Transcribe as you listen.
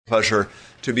Pleasure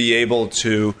to be able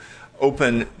to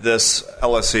open this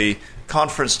LSE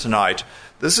conference tonight.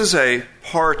 This is a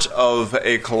part of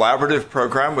a collaborative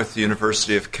program with the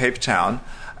University of Cape Town,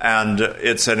 and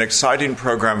it's an exciting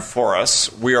program for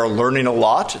us. We are learning a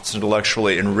lot. It's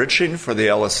intellectually enriching for the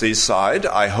LSE side.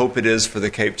 I hope it is for the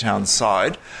Cape Town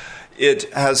side.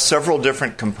 It has several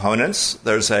different components.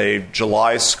 There's a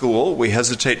July school. We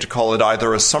hesitate to call it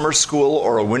either a summer school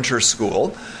or a winter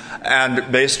school.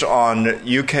 And based on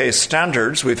UK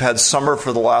standards, we've had summer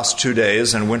for the last 2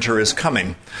 days and winter is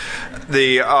coming.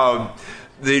 The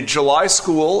July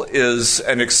school is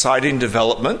an exciting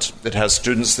development. It has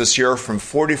students this year from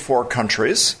 44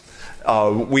 countries.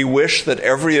 We wish that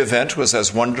every event was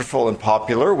as wonderful and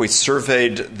popular. We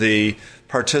surveyed the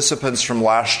participants from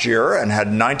last year and had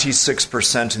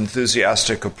 96%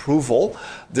 enthusiastic approval.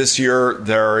 This year,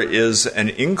 there is an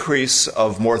increase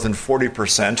of more than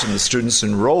 40% in the students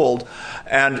enrolled,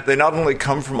 and they not only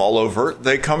come from all over,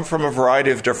 they come from a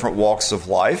variety of different walks of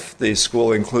life. The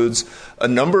school includes a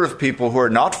number of people who are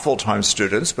not full-time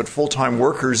students, but full-time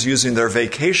workers using their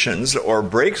vacations or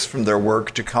breaks from their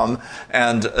work to come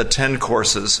and attend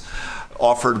courses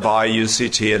offered by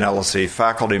UCT and LSE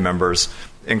faculty members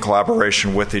in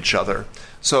collaboration with each other.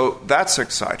 So that's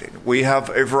exciting. We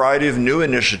have a variety of new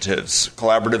initiatives,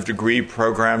 collaborative degree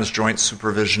programs, joint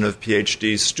supervision of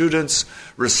PhD students,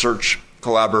 research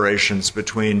collaborations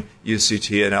between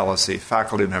UCT and LSE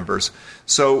faculty members.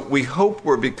 So we hope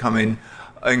we're becoming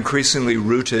increasingly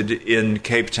rooted in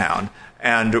Cape Town,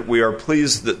 and we are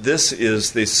pleased that this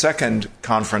is the second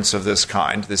conference of this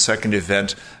kind, the second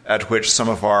event at which some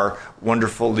of our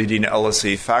wonderful leading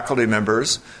LSE faculty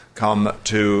members come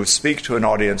to speak to an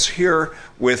audience here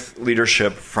with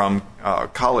leadership from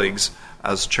colleagues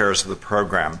as chairs of the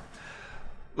program.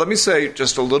 Let me say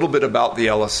just a little bit about the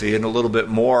LSE and a little bit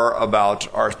more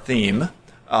about our theme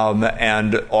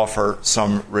and offer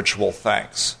some ritual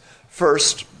thanks.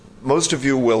 First, most of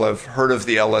you will have heard of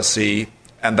the LSE,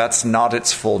 and that's not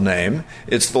its full name.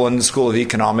 It's the London School of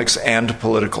Economics and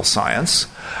Political Science,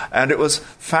 and it was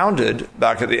founded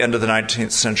back at the end of the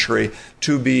 19th century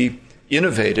to be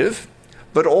innovative,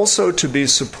 but also to be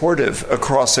supportive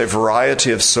across a variety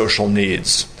of social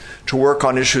needs, to work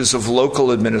on issues of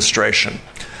local administration,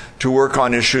 to work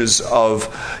on issues of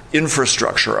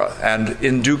infrastructure, and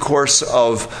in due course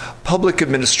of public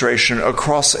administration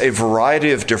across a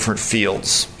variety of different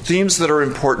fields, themes that are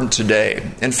important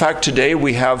today. In fact, today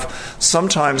we have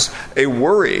sometimes a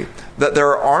worry that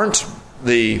there aren't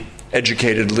the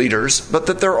educated leaders, but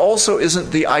that there also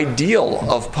isn't the ideal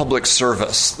of public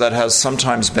service that has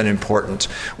sometimes been important.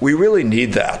 We really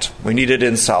need that. We need it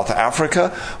in South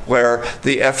Africa, where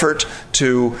the effort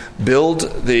to build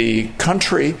the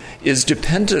country is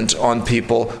dependent on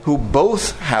people who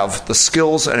both have the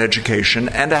skills and education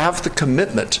and have the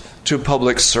commitment to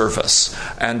public service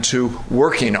and to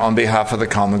working on behalf of the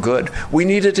common good. We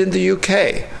need it in the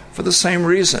UK for the same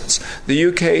reasons. The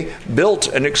UK built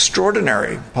an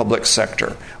extraordinary public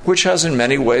sector, which has in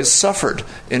many ways suffered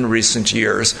in recent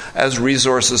years as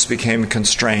resources became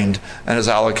constrained and as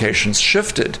allocations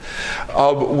shifted.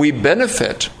 We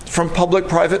benefit from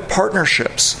public-private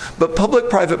partnerships, but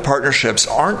public-private partnerships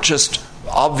aren't just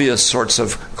obvious sorts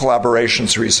of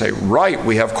collaborations where you say, right,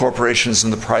 we have corporations in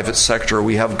the private sector,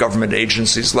 we have government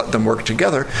agencies, let them work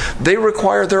together. They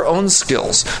require their own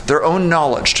skills, their own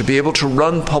knowledge to be able to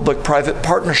run public-private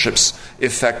partnerships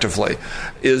effectively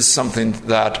is something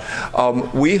that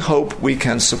we hope we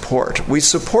can support. We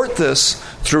support this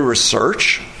through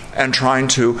research and trying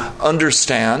to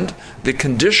understand the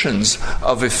conditions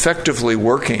of effectively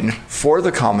working for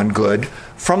the common good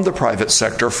from the private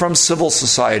sector, from civil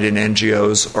society and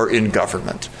NGOs, or in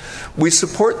government. We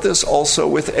support this also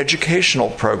with educational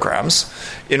programs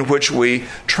in which we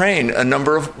train a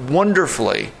number of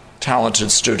wonderfully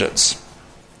talented students.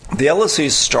 The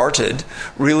LSE started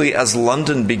really as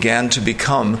London began to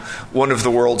become one of the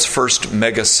world's first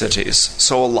mega cities.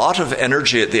 So a lot of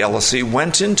energy at the LSE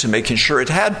went into making sure it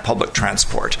had public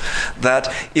transport,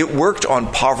 that it worked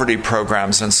on poverty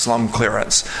programs and slum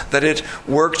clearance, that it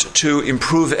worked to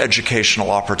improve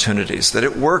educational opportunities, that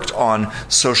it worked on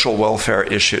social welfare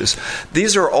issues.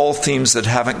 These are all themes that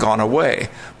haven't gone away,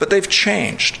 but they've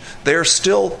changed. They are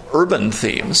still urban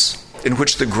themes in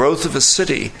which the growth of a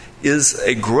city is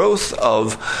a growth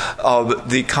of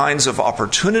the kinds of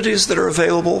opportunities that are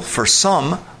available for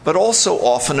some, but also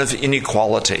often of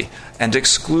inequality and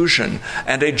exclusion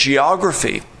and a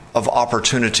geography of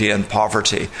opportunity and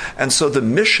poverty. And so the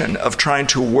mission of trying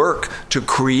to work to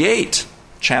create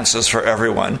chances for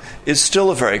everyone is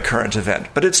still a very current event.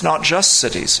 But it's not just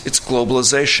cities, it's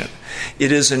globalization.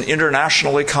 It is an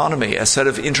international economy, a set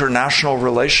of international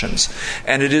relations,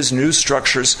 and it is new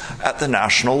structures at the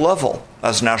national level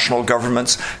as national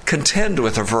governments contend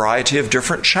with a variety of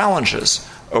different challenges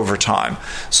over time.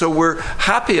 So we're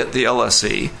happy at the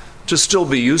LSE to still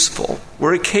be useful.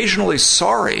 We're occasionally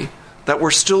sorry that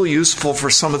we're still useful for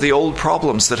some of the old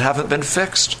problems that haven't been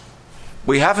fixed.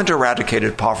 We haven't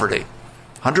eradicated poverty.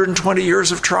 120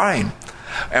 years of trying,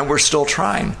 and we're still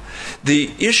trying.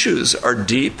 The issues are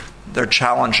deep, they're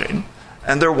challenging,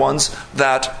 and they're ones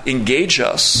that engage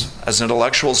us as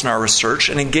intellectuals in our research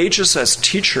and engage us as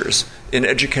teachers in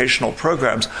educational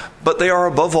programs, but they are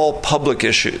above all public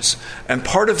issues. And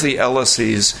part of the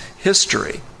LSE's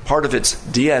history, part of its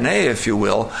DNA, if you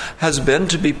will, has been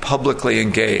to be publicly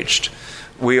engaged.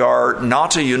 We are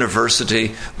not a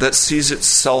university that sees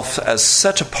itself as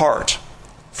set apart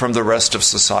from the rest of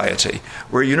society.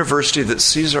 We're a university that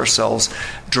sees ourselves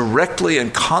directly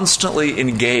and constantly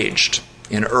engaged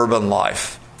in urban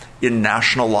life, in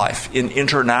national life, in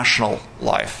international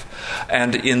life,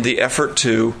 and in the effort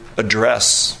to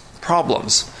address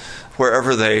problems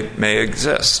wherever they may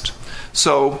exist.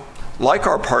 So, like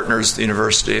our partners, the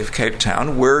University of Cape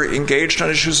Town, we're engaged on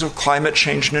issues of climate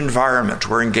change and environment.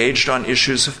 We're engaged on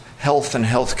issues of health and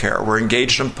healthcare. We're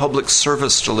engaged in public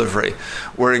service delivery.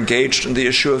 We're engaged in the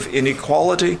issue of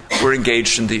inequality. We're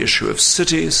engaged in the issue of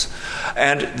cities.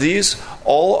 And these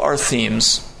all are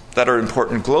themes that are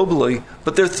important globally,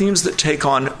 but they're themes that take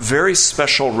on very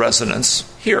special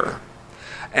resonance here.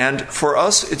 And for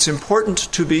us, it's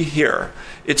important to be here.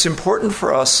 It's important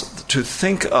for us to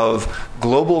think of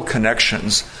global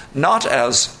connections not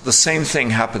as the same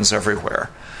thing happens everywhere,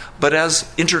 but as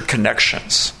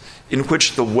interconnections in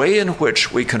which the way in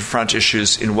which we confront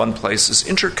issues in one place is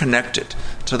interconnected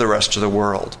to the rest of the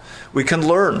world. We can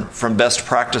learn from best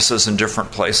practices in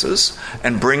different places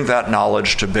and bring that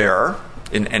knowledge to bear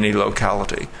in any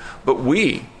locality. But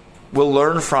we will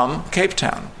learn from Cape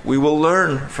Town. We will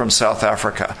learn from South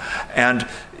Africa. And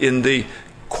in the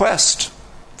quest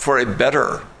for a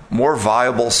better, more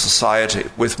viable society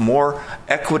with more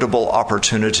equitable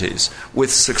opportunities,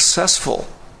 with successful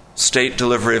state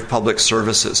delivery of public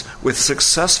services, with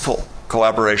successful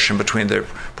collaboration between the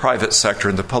private sector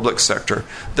and the public sector,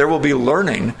 there will be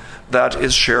learning that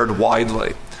is shared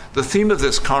widely. The theme of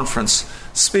this conference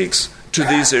speaks to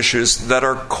these issues that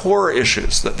are core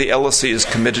issues that the LSE is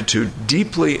committed to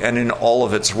deeply and in all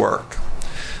of its work.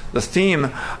 The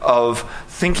theme of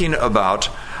thinking about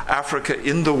Africa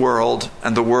in the world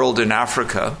and the world in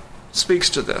Africa speaks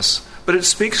to this, but it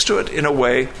speaks to it in a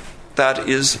way that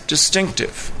is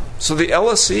distinctive. So the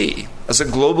LSE, as a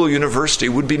global university,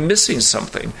 would be missing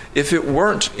something if it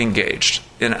weren't engaged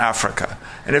in Africa,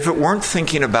 and if it weren't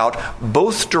thinking about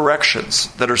both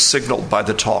directions that are signaled by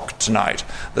the talk tonight,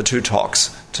 the two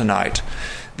talks tonight.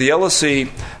 The LSE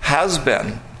has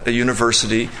been a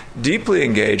university deeply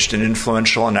engaged and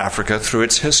influential in Africa through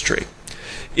its history.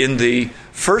 In the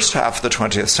first half of the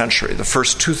 20th century, the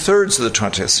first two-thirds of the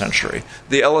 20th century,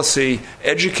 the LSE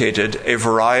educated a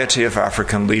variety of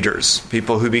African leaders,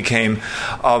 people who became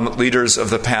leaders of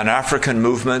the Pan-African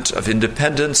movement, of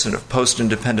independence and of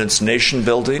post-independence nation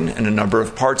building in a number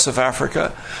of parts of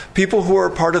Africa, people who were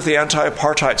part of the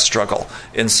anti-apartheid struggle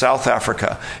in South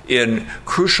Africa in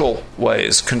crucial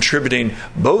ways, contributing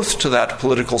both to that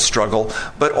political struggle,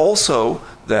 but also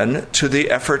then to the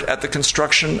effort at the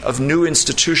construction of new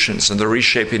institutions and the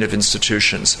reshaping of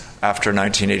institutions after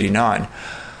 1989.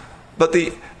 But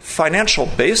the financial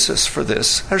basis for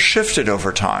this has shifted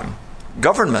over time.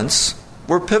 Governments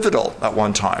were pivotal at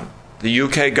one time. The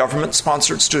UK government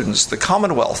sponsored students, the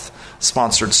Commonwealth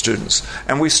sponsored students,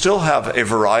 and we still have a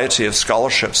variety of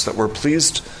scholarships that we're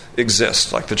pleased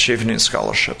exist, like the Chevening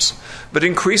scholarships. But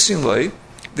increasingly,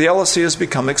 the LSE has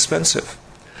become expensive.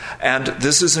 And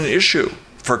this is an issue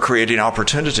for creating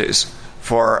opportunities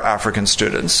for African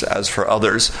students, as for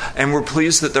others, and we're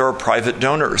pleased that there are private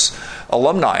donors,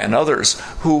 alumni and others,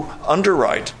 who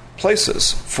underwrite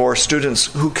places for students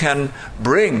who can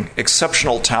bring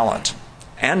exceptional talent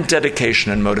and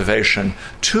dedication and motivation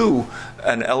to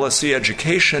an LSE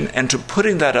education and to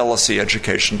putting that LSE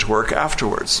education to work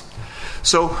afterwards.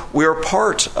 So we are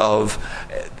part of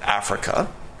Africa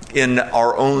in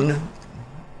our own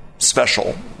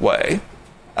special way,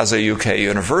 as a UK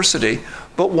university,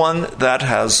 but one that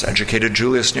has educated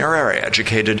Julius Nyerere,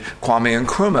 educated Kwame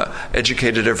Nkrumah,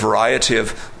 educated a variety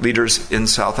of leaders in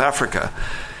South Africa.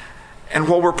 And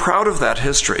while we're proud of that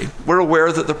history, we're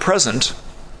aware that the present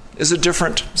is a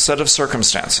different set of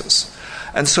circumstances.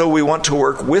 And so we want to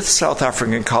work with South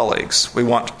African colleagues. We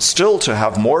want still to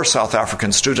have more South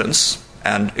African students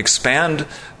and expand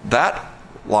that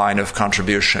line of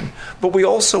contribution. But we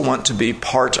also want to be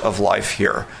part of life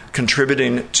here,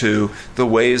 contributing to the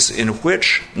ways in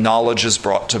which knowledge is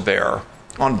brought to bear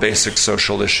on basic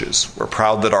social issues. We're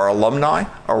proud that our alumni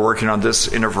are working on this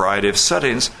in a variety of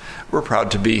settings. We're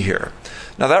proud to be here.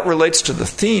 Now that relates to the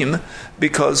theme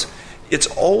because it's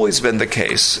always been the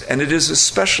case, and it is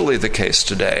especially the case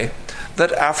today,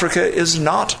 that Africa is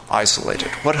not isolated.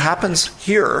 What happens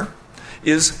here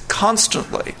is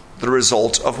constantly the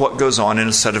result of what goes on in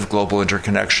a set of global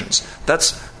interconnections.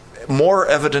 That's more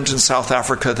evident in South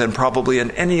Africa than probably in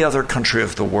any other country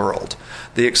of the world.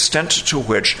 The extent to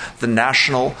which the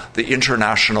national, the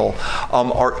international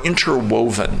are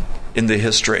interwoven in the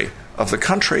history of the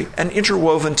country and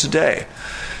interwoven today.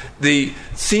 The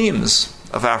themes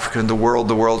of Africa and the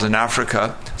world in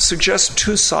Africa suggest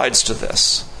two sides to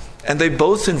this. And they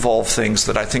both involve things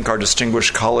that I think our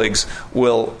distinguished colleagues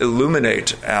will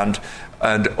illuminate and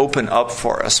open up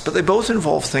for us. But they both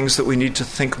involve things that we need to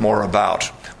think more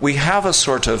about. We have a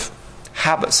sort of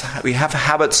habits. We have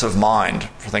habits of mind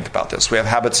to think about this. We have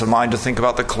habits of mind to think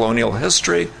about the colonial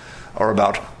history or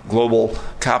about global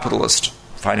capitalist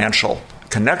financial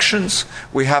connections.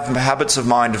 We have habits of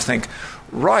mind to think,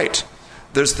 right,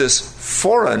 there's this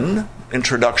foreign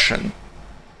introduction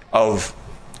of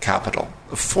capital,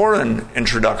 a foreign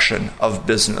introduction of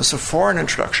business, a foreign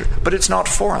introduction, but it's not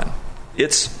foreign.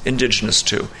 It's indigenous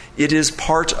too. It is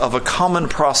part of a common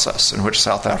process in which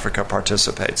South Africa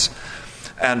participates.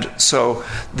 And so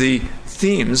the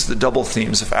themes, the double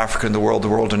themes of Africa and the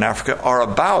world in Africa, are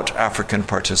about African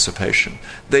participation.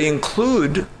 They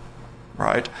include,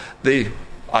 right, the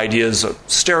ideas of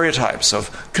stereotypes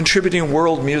of contributing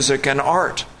world music and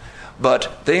art,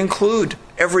 but they include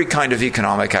every kind of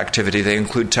economic activity. They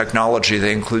include technology,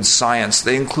 they include science,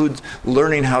 they include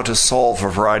learning how to solve a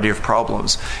variety of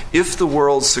problems. If the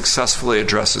world successfully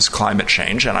addresses climate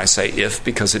change, and I say if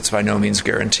because it's by no means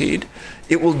guaranteed,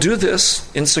 it will do this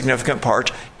in significant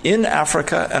part in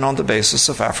Africa and on the basis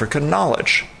of African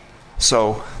knowledge.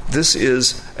 So this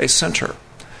is a center.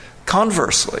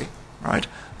 Conversely, right,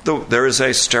 there is a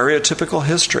stereotypical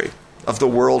history of the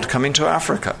world coming to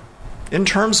Africa in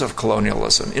terms of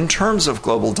colonialism, in terms of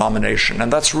global domination,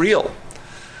 and that's real.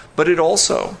 But it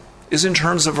also is in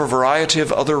terms of a variety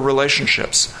of other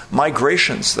relationships,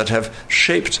 migrations that have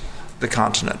shaped the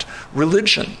continent,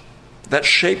 religion that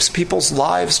shapes people's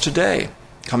lives today,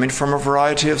 coming from a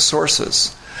variety of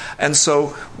sources. And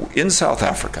so in South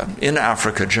Africa, in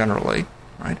Africa generally,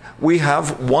 right, we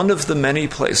have one of the many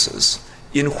places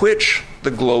in which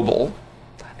the global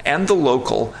and the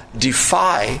local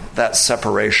defy that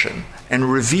separation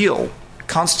and reveal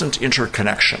constant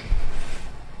interconnection,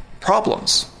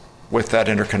 problems with that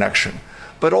interconnection,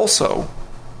 but also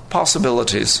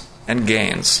possibilities and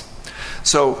gains.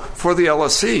 So for the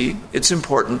LSE, it's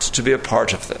important to be a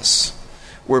part of this.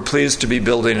 We're pleased to be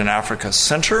building an Africa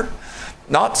Center,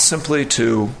 not simply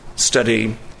to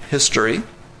study history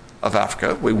of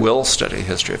Africa. We will study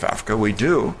history of Africa, we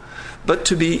do, but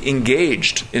to be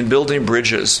engaged in building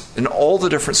bridges in all the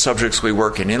different subjects we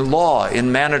work in law,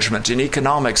 in management, in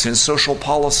economics, in social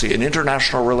policy, in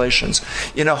international relations,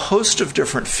 in a host of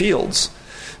different fields,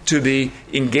 to be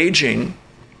engaging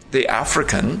the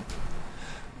African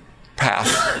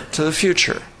path to the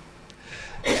future.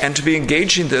 And to be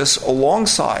engaging this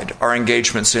alongside our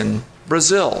engagements in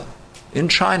Brazil, in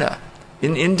China,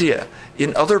 in India,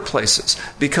 in other places,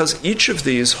 because each of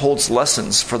these holds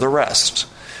lessons for the rest.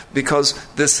 Because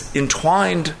this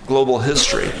entwined global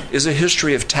history is a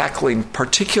history of tackling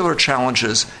particular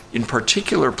challenges in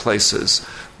particular places,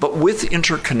 but with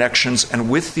interconnections and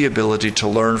with the ability to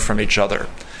learn from each other.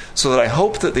 So that I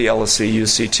hope that the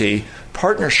LSE-UCT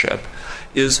partnership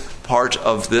is part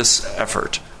of this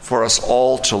effort for us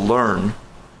all to learn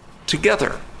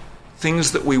together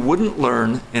things that we wouldn't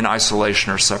learn in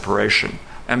isolation or separation,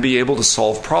 and be able to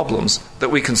solve problems that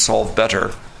we can solve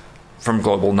better from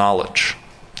global knowledge.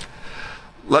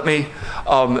 Let me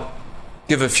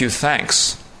give a few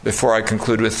thanks before I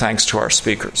conclude with thanks to our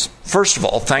speakers. First of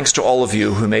all, thanks to all of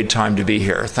you who made time to be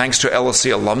here. Thanks to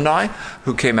LSE alumni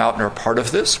who came out and are part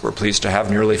of this. We're pleased to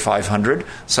have nearly 500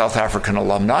 South African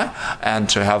alumni and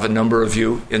to have a number of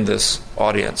you in this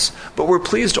audience. But we're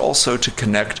pleased also to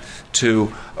connect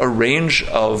to a range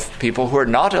of people who are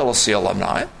not LSE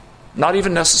alumni, not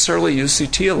even necessarily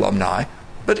UCT alumni,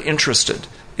 but interested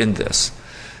in this.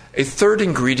 A third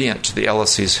ingredient to the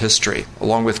LSE's history,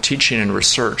 along with teaching and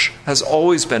research, has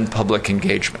always been public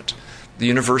engagement. the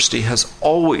university has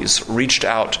always reached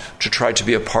out to try to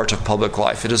be a part of public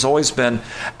life. It has always been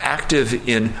active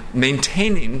in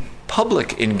maintaining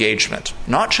public engagement,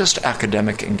 not just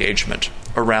academic engagement,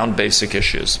 around basic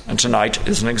issues. And tonight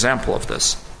is an example of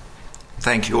this.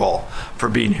 Thank you all for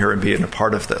being here and being a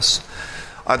part of this.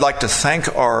 I'd like to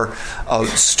thank our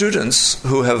students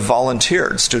who have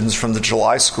volunteered, students from the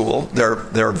July School.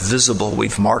 They're visible.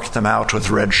 We've marked them out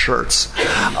with red shirts,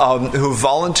 who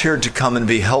volunteered to come and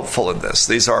be helpful in this.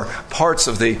 These are parts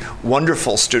of the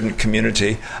wonderful student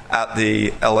community at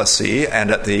the LSE and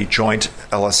at the joint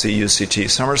LSE-UCT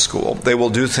summer school. They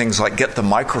will do things like get the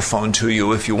microphone to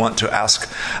you if you want to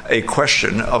ask a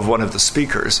question of one of the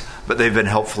speakers, but they've been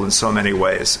helpful in so many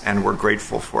ways, and we're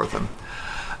grateful for them.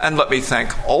 And let me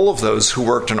thank all of those who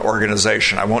worked in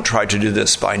organization. I won't try to do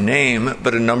this by name,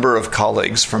 but a number of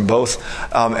colleagues from both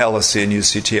LSE and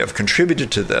UCT have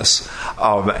contributed to this,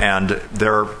 and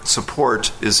their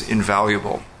support is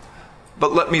invaluable.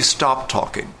 But let me stop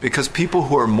talking, because people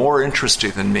who are more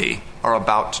interested than me are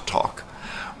about to talk.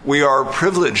 We are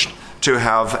privileged to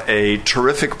have a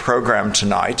terrific program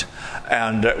tonight,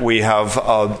 and we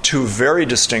have two very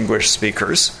distinguished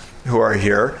speakers who are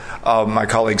here, my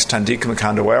colleagues Thandika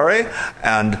Mkandawire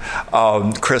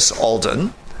and Chris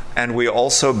Alden. And we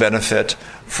also benefit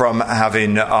from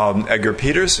having Edgar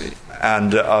Peters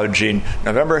and Jean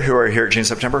September, who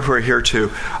are here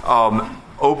to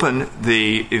open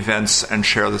the events and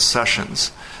share the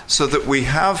sessions, so that we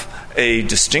have a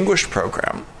distinguished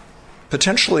program,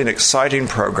 potentially an exciting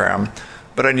program,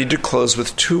 but I need to close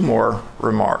with two more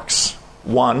remarks.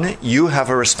 One, you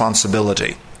have a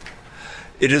responsibility.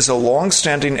 It is a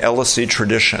long-standing LSE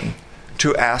tradition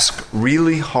to ask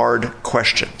really hard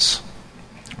questions.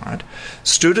 Right?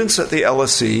 Students at the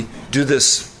LSE do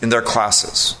this in their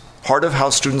classes. Part of how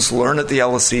students learn at the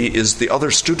LSE is the other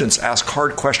students ask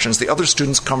hard questions. The other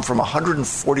students come from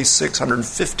 146,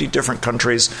 150 different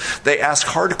countries. They ask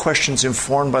hard questions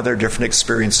informed by their different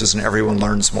experiences, and everyone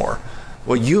learns more.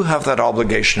 Well, you have that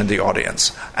obligation in the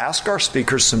audience. Ask our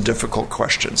speakers some difficult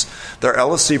questions. They're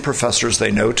LSE professors. They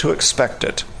know to expect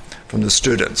it from the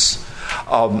students.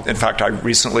 In fact, I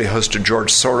recently hosted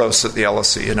George Soros at the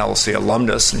LSE, an LSE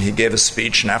alumnus, and he gave a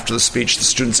speech. And after the speech, the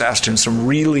students asked him some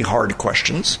really hard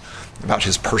questions about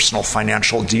his personal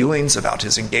financial dealings, about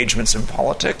his engagements in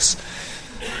politics.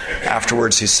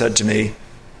 Afterwards, he said to me,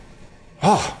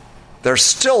 "Oh, they're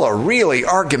still a really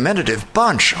argumentative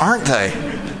bunch, aren't they?"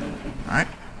 Right?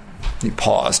 He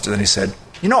paused, and then he said,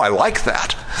 I like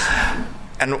that.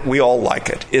 And we all like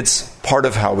it. It's part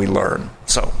of how we learn.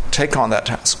 So take on that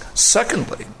task.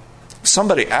 Secondly, if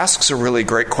somebody asks a really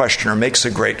great question or makes a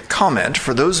great comment,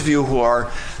 for those of you who are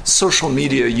social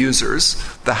media users,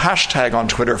 the hashtag on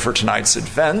Twitter for tonight's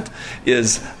event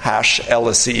is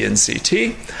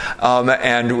 #LSENCT,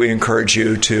 and we encourage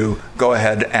you to go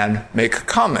ahead and make a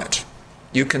comment.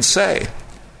 You can say,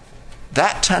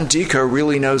 "That Thandika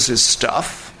really knows his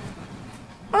stuff."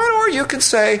 Or you can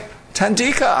say,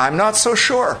 "Thandika, I'm not so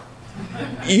sure."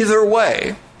 Either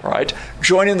way, right?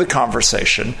 Join in the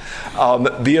conversation.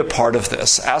 Be a part of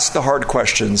this. Ask the hard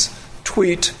questions.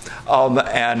 Tweet.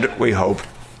 And we hope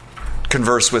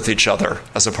converse with each other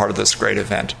as a part of this great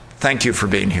event. Thank you for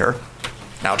being here.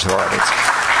 Now to our audience.